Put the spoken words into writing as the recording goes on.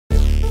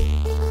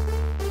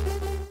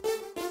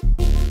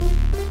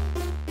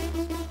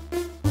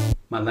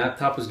My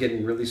laptop was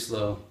getting really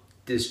slow.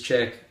 Disk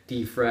check,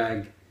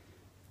 defrag,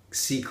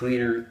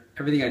 CCleaner,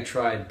 everything I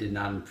tried did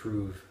not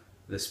improve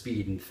the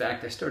speed. In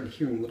fact, I started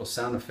hearing little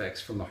sound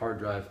effects from the hard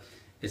drive.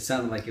 It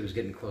sounded like it was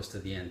getting close to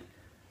the end.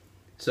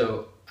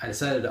 So I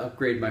decided to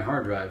upgrade my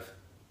hard drive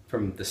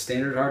from the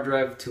standard hard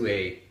drive to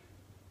a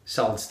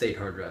solid state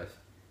hard drive.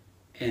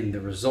 And the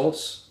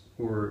results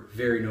were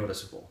very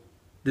noticeable.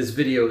 This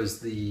video is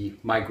the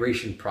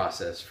migration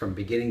process from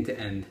beginning to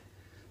end.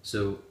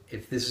 So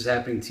if this is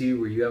happening to you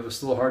where you have a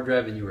slow hard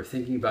drive and you were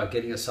thinking about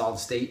getting a solid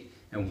state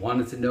and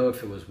wanted to know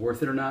if it was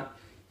worth it or not,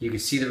 you can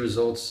see the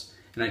results.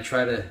 And I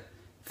try to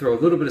throw a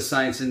little bit of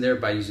science in there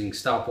by using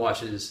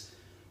stopwatches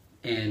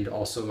and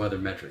also other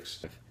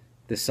metrics.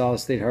 This solid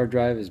state hard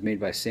drive is made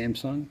by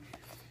Samsung.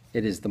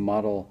 It is the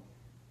model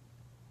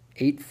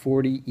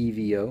 840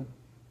 EVO.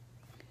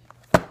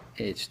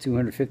 It's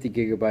 250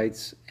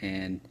 gigabytes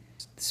and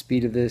the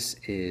speed of this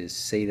is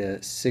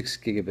SATA 6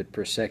 gigabit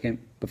per second.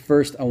 But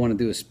first I want to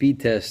do a speed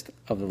test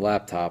of the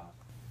laptop.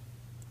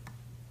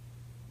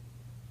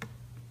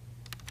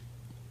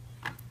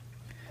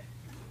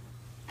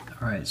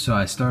 Alright, so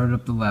I started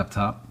up the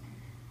laptop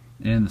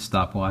and the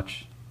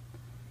stopwatch.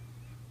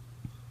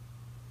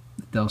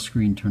 The Dell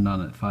screen turned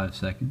on at 5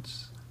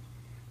 seconds.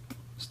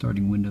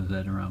 Starting Windows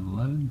at around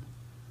 11.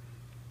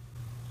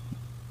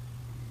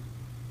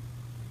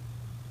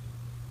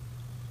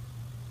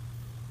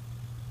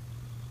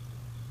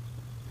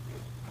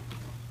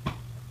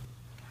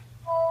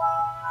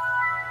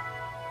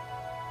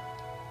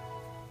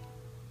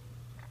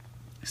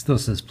 It still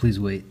says please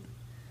wait.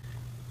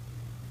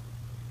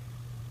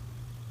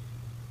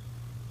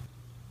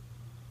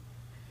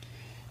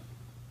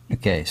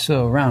 Okay,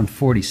 so around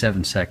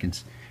 47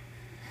 seconds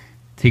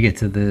to get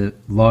to the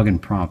login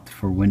prompt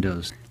for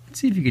Windows. Let's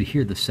see if you could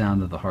hear the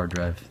sound of the hard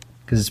drive,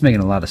 because it's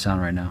making a lot of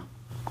sound right now.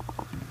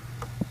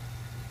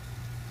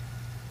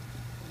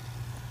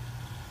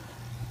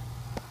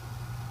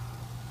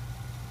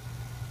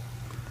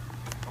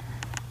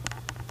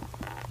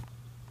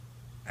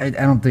 I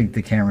don't think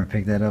the camera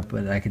picked that up,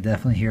 but I could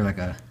definitely hear like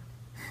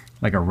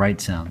a write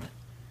sound.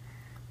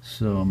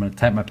 So I'm going to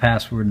type my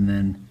password and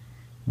then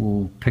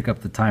we'll pick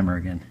up the timer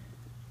again.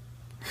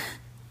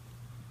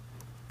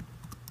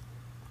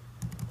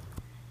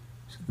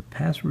 So the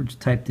password's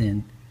typed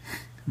in.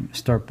 I'm going to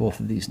start both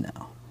of these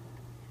now.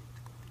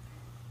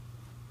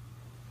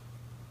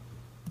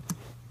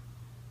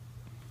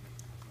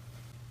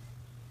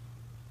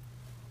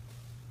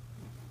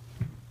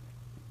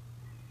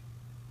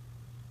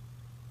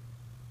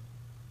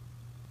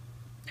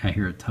 I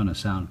hear a ton of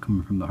sound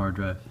coming from the hard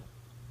drive.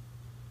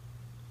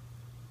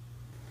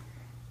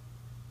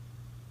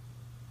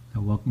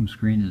 The welcome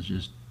screen is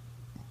just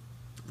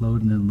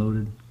loading and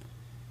loaded.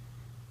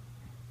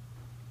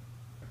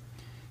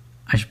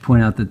 I should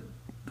point out that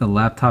the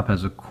laptop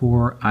has a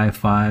Core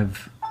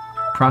i5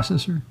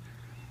 processor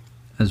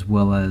as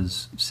well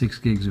as 6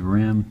 gigs of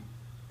RAM,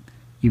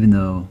 even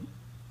though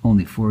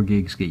only 4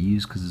 gigs get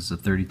used because it's a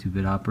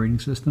 32-bit operating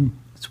system.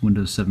 It's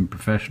Windows 7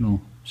 Professional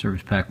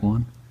Service Pack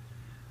 1.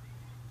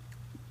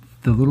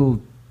 The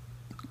little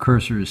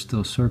cursor is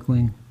still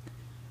circling.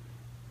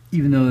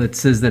 Even though it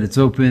says that it's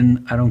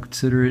open, I don't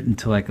consider it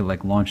until I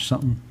could launch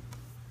something.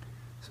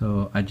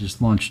 So I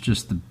just launched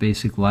just the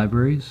basic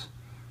libraries.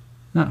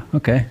 Ah,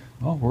 okay,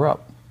 well, we're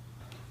up.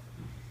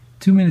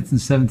 2 minutes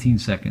and 17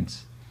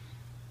 seconds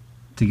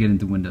to get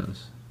into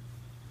Windows.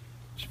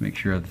 Just make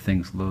sure other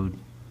things load.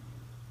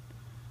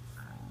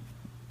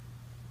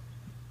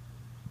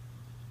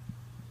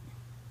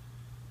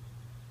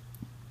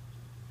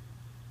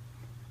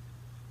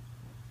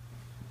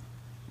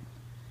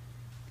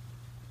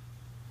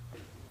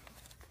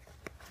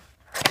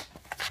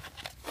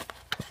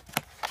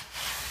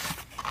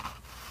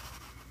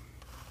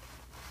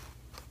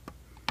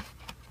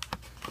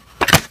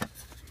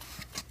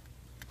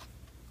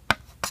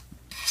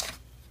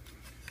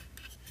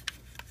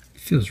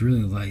 Feels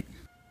really light.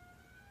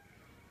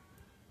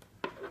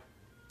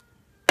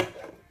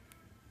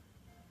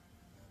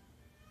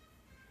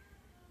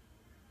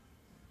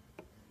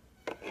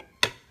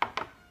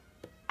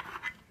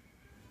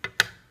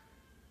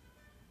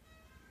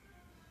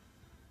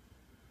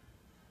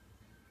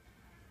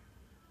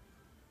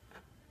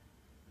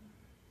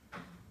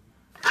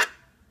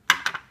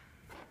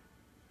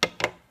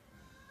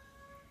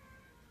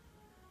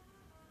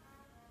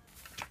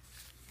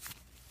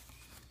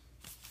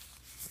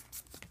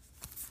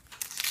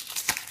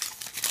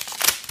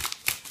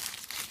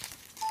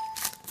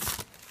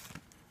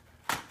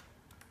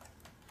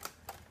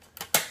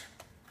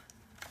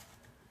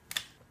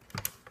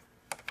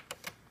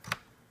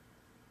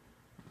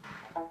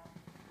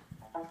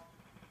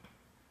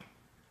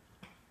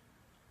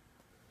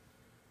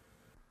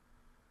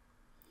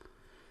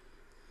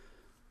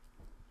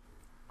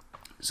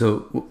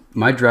 So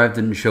my drive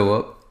didn't show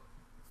up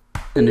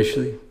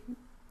initially,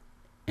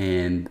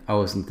 and I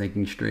wasn't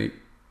thinking straight.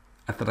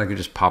 I thought I could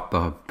just pop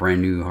the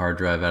brand new hard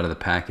drive out of the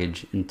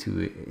package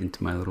into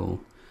my little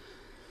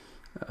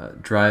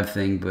drive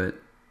thing, but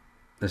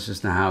that's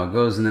just not how it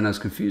goes. And then I was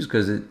confused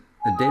because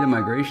the data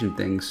migration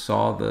thing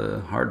saw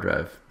the hard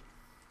drive,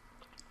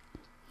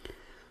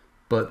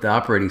 but the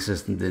operating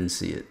system didn't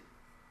see it.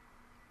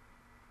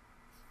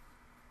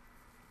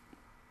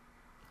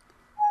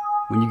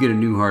 When you get a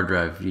new hard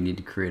drive, you need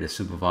to create a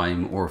simple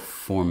volume or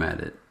format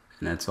it,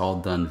 and that's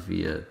all done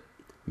via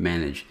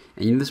manage.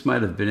 And you know, this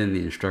might have been in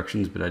the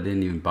instructions, but I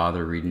didn't even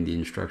bother reading the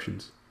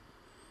instructions.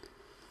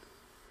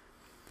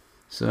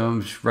 So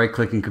I'm just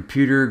right-clicking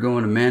computer,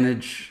 going to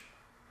manage,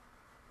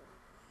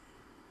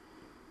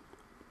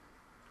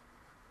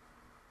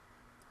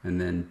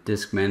 and then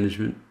disk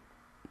management.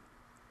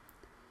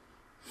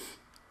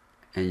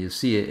 And you'll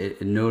see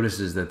it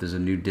notices that there's a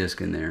new disk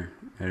in there,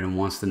 and it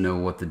wants to know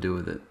what to do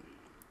with it.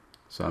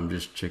 So I'm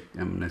going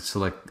to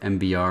select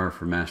MBR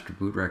for master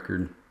boot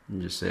record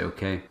and just say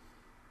OK,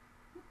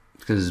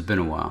 because it's been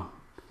a while.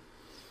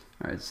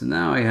 All right, so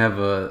now I have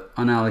a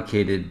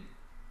unallocated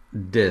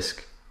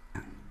disk.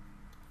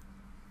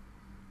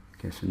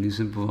 Okay, so new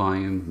simple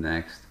volume,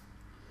 next,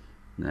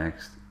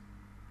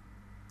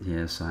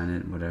 yeah, sign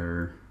it,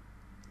 whatever.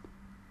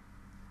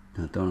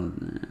 No,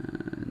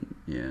 don't,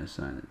 yeah,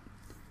 sign it.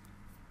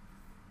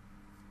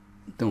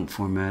 Don't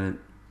format it.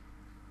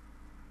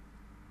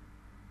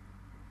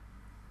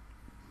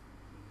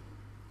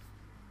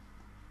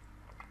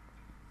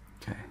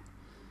 Okay.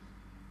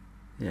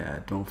 Yeah,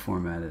 don't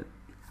format it.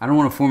 I don't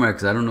want to format it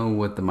because I don't know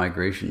what the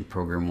migration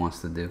program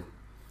wants to do.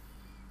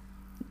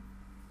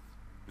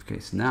 Okay,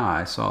 so now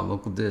I saw a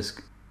local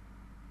disk.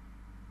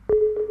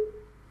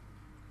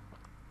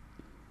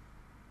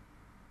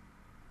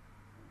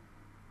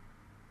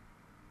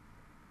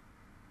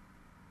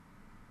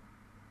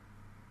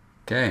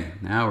 Okay,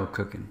 now we're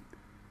cooking.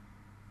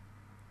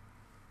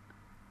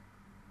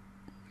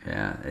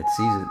 Yeah, it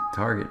sees it.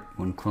 Target.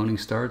 When cloning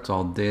starts,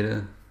 all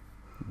data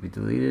will be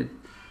deleted.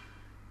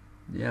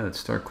 Yeah, let's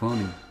start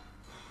cloning.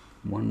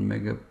 1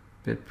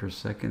 megabit per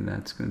second.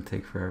 That's going to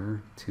take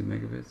forever. 2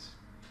 megabits.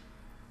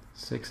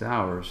 6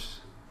 hours.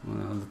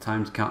 Well, the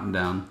time's counting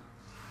down.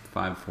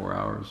 4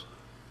 hours.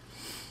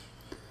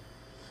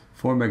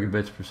 4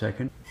 megabits per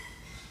second.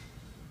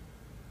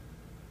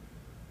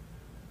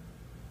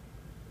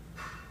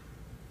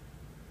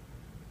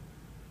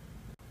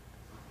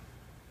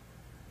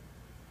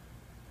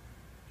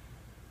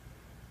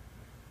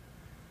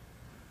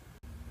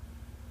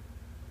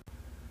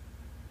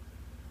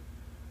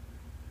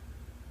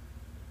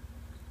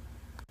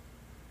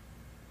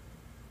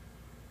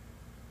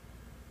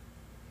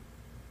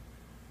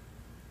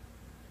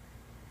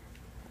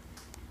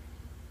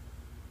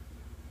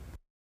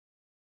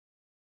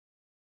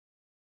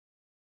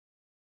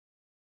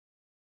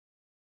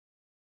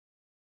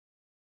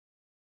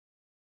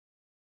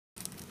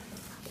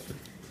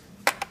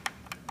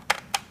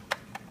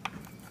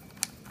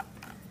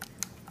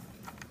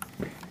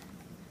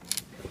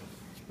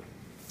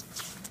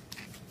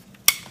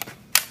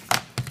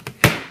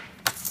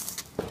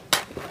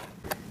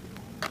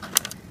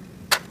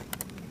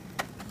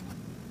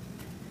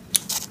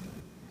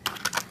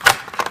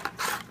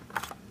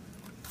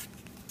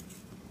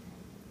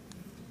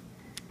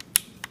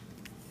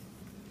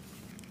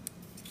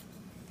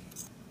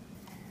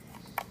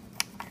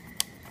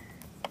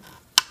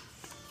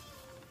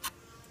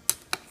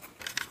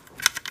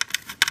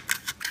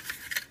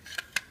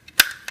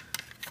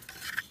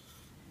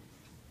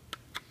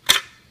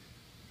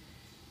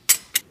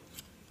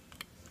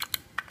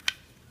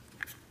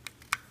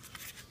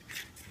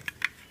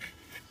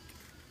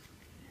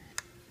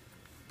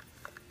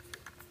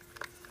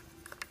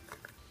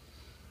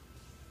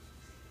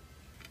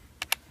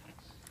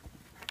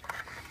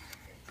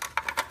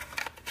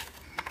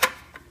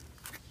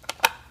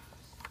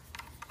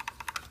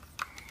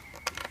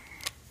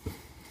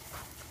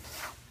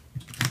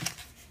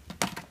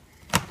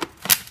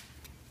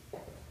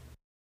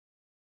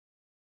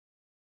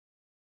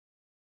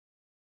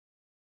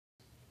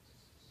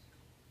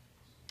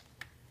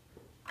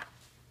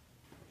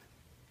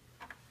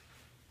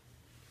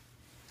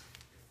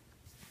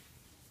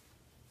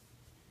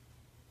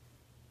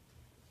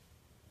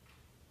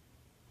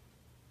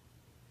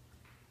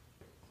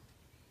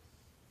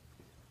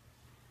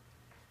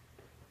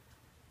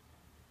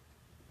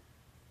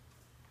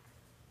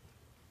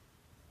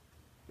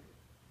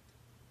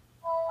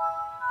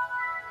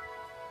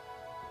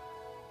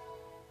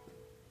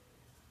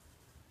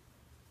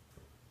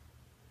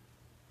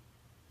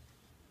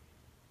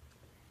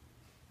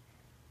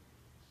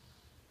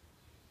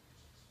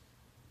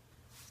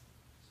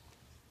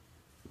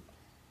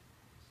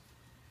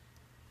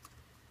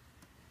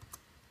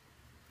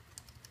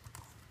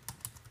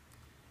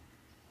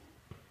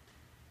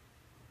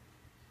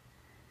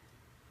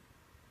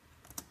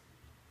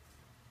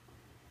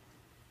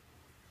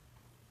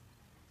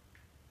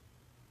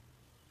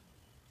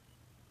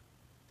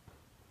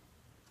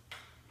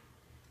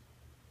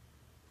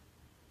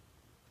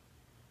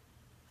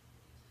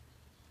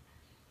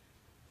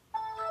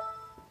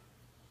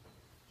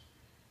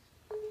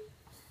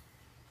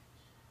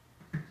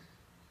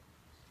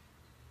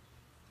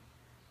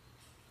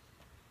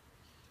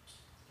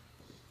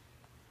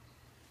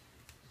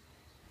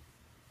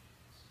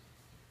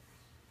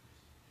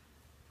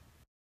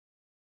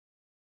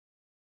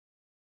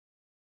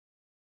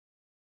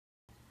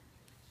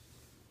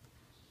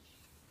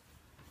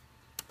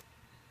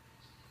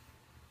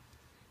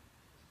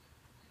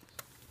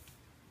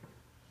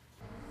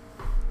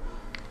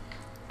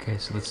 Okay,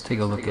 so let's take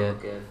a look at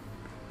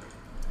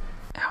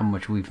how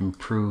much we've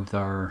improved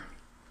our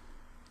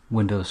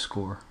Windows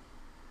score.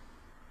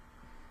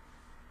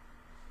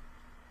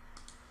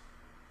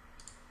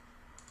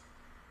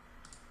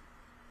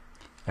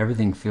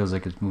 Everything feels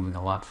like it's moving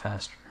a lot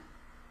faster.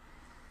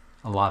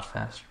 A lot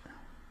faster.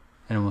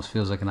 It almost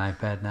feels like an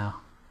iPad now.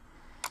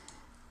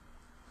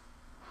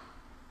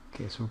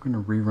 Okay, so we're going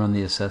to rerun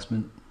the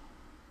assessment.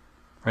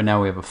 Right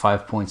now we have a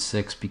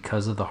 5.6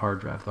 because of the hard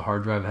drive. The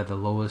hard drive had the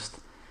lowest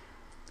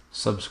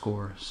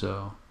subscore,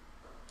 so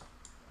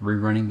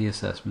rerunning the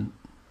assessment.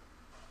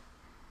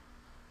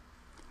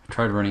 I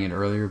tried running it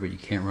earlier, but you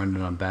can't run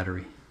it on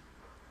battery.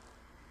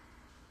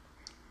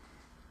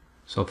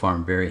 So far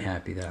I'm very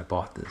happy that I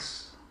bought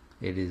this.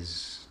 It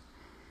is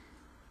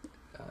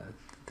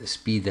the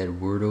speed that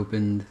Word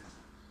opened,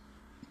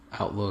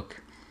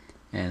 Outlook,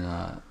 and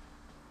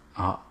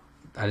I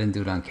didn't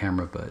do it on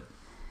camera, but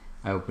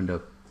I opened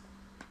up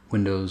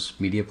Windows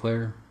Media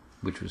Player,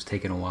 which was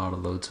taking a while to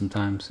load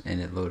sometimes,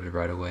 and it loaded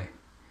right away.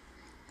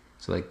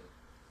 So like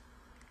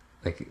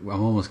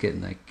I'm almost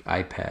getting like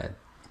iPad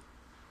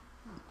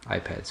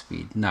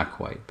speed. Not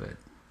quite, but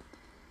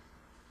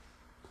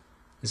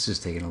it's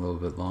just taking a little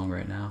bit long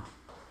right now.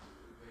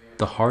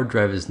 The hard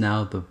drive is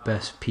now the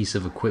best piece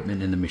of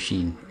equipment in the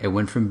machine. It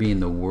went from being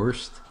the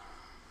worst,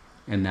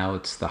 and now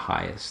it's the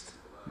highest.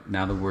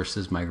 Now the worst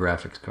is my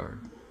graphics card.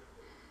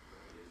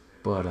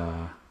 But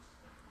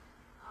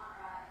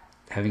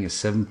having a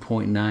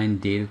 7.9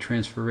 data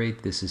transfer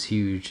rate, this is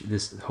huge.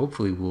 This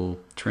hopefully will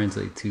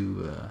translate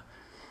to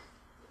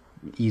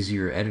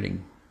easier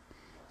editing.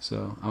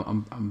 So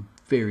I'm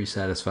very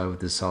satisfied with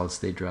this solid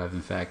state drive.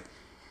 In fact,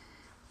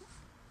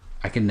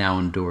 I can now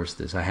endorse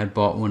this. I had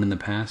bought one in the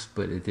past,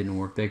 but it didn't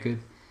work that good.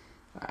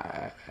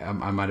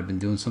 I might have been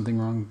doing something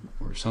wrong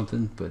or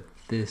something, but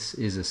this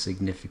is a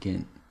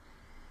significant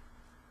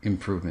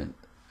improvement.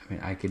 I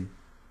mean, I could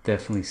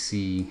definitely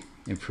see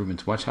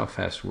improvements. Watch how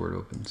fast Word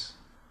opens.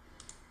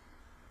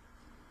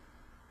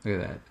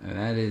 Look at that. And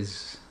that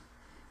is,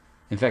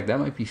 in fact, that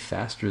might be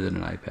faster than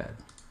an iPad.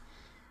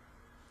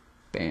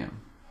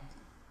 Bam.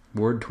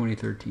 Word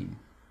 2013.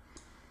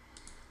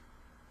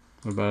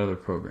 What about other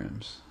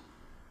programs?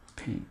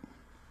 Paint.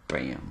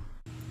 Bam.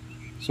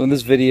 So in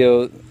this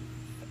video,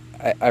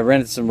 I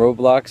ran into some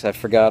roadblocks. I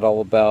forgot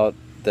all about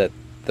that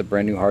the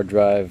brand new hard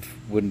drive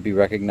wouldn't be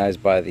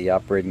recognized by the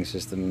operating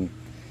system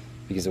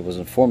because it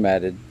wasn't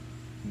formatted,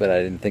 but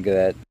I didn't think of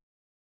that.